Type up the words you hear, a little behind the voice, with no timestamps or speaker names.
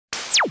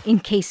in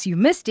case you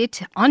missed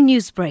it on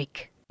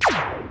Newsbreak.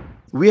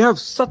 We have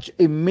such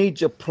a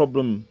major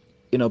problem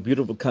in our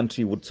beautiful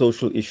country with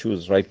social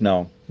issues right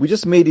now. We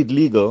just made it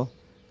legal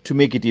to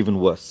make it even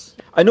worse.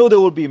 I know there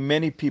will be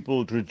many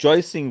people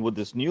rejoicing with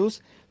this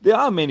news. There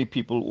are many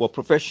people who are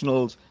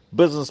professionals,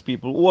 business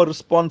people, who are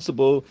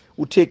responsible,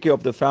 who take care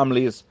of their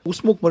families, who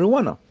smoke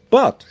marijuana.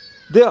 But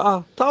there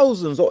are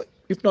thousands, or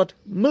if not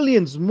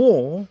millions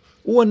more,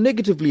 who are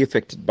negatively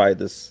affected by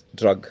this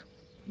drug.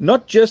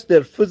 Not just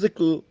their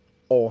physical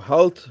or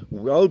health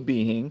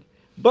well-being,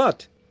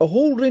 but a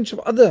whole range of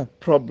other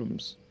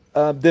problems.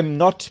 Them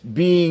not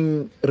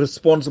being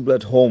responsible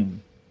at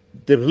home,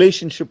 the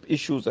relationship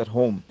issues at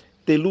home.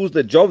 They lose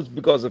their jobs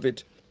because of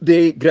it.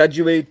 They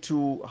graduate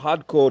to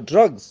hardcore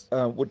drugs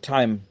with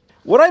time.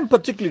 What I'm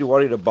particularly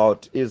worried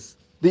about is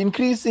the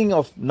increasing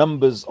of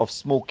numbers of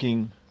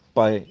smoking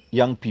by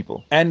young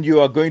people. And you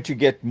are going to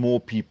get more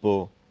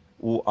people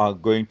who are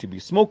going to be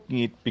smoking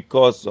it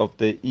because of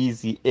the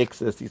easy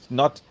access. It's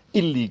not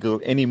illegal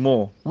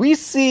anymore. We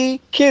see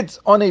kids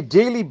on a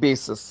daily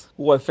basis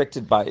who are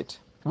affected by it.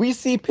 We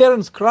see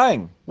parents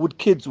crying with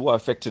kids who are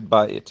affected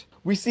by it.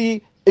 We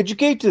see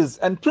educators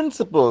and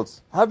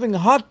principals having a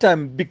hard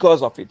time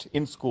because of it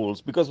in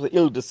schools, because of the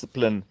ill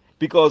discipline,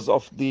 because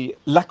of the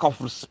lack of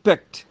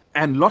respect.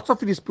 And lots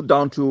of it is put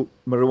down to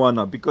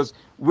marijuana, because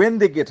when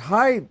they get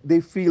high,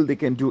 they feel they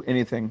can do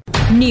anything.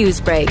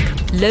 Newsbreak,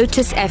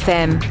 Lotus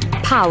FM,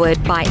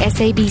 powered by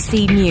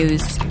SABC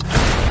News.